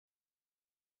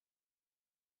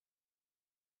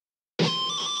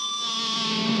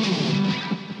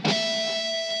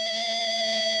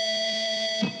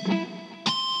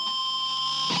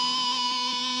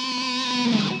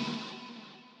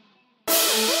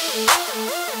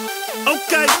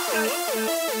Okay.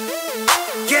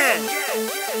 Yeah.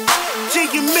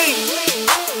 G and me.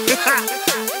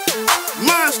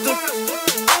 Monsta.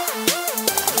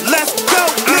 Let's go.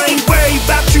 I ain't worried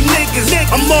about you niggas.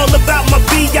 I'm all about my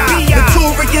B.I.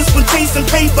 Notorious when chasing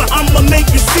paper, I'ma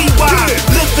make you see why.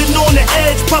 Living on the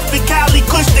edge, puffin' Cali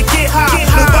kush to get high.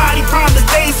 Nobody promised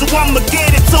days, so I'ma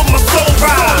get it till my soul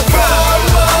rise.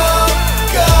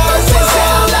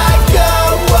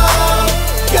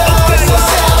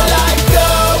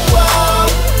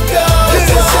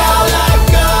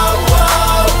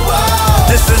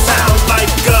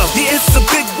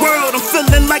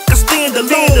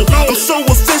 I'm so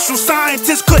official,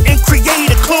 scientists couldn't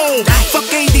create a clone. Fuck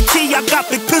ADT, I got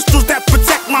big pistols that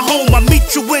protect my home. I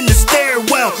meet you in the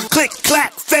stairwell, click,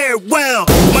 clack, farewell.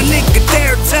 My nigga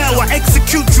dare tell, I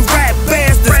execute you rap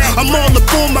bastards. I'm all up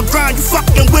on my grind, you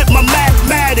fucking with my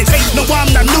mathematics. No,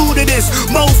 I'm not new to this,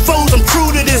 mofos, I'm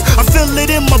true to this. I feel it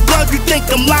in my blood, you think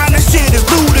I'm lying, that shit is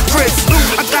ludicrous.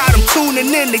 I got them tuning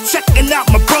in, they checking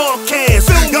out my broadcast.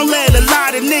 Y'all let a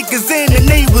lot of niggas in and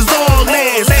they was all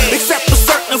ass, except for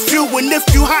certain few, and if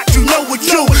you hot, you know what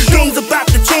you. Things about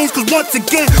to change, cause once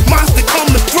again, Monsta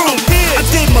coming through. I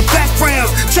did my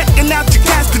backgrounds, checking out your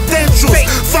cast credentials,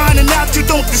 finding out you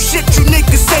don't do shit you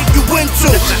niggas say you into.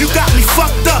 You got me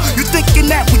fucked up, you thinking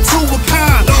that we two a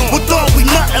kind. Well, thought we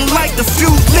nothing like the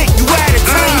fuse lit, you out of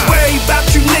time. Ain't worried about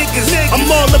you niggas, I'm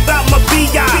all about my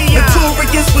B.I.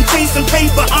 Notorious when chasing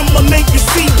paper, I'ma make you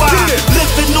see why.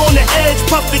 Living on the edge,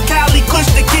 puffin' Cali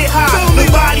kush to get high.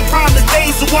 Nobody promised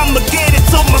days, so I'ma get it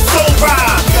till my soul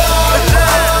rise.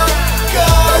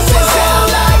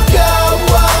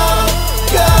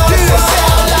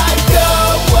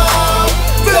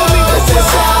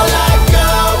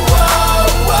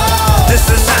 This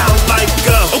is how life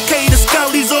go. Okay, the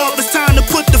scully's off, it's time to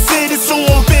put the fitteds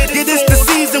on. Yeah, this the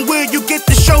season where you get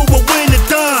to show what when it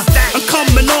done. I'm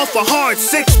coming off a hard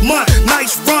 6-month,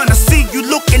 nice run. I see you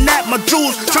looking at my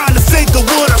jewels, trying to figure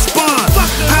what I spun.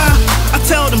 I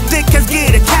tell them dickheads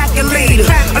get a calculator.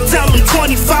 I tell them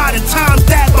 25 and times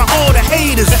that by all the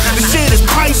haters. The shit is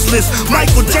priceless,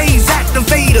 Michael J's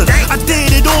activator. I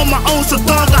did it on my own, so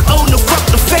dog, I own the fuck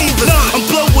the favors. I'm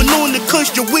blowing on the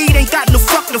kush, your weed ain't got no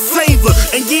fucking flavor.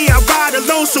 And yeah, I ride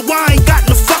alone, so I ain't got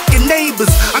no fucking neighbors.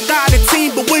 I got a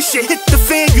team, but when shit hit the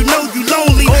fan, you know you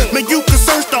lonely. Man, you can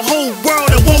search the whole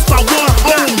world and won't find one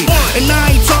homie. And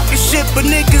I ain't talking shit, but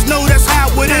niggas know that's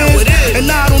how it is. And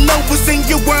I don't know what's in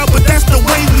your world, but that's the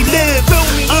way we live.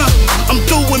 I'm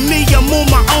doing me, I'm on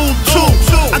my own too.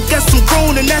 I guess I'm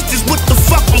grown and that's just what the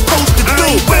fuck I'm supposed to do.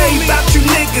 I ain't worried about you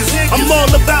niggas, I'm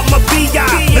all about my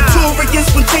B.I.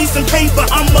 Notorious when chasing paper,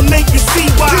 I'ma make you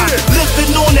see why.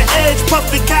 Living on the edge,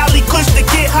 puffin' Cali kush to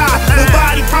get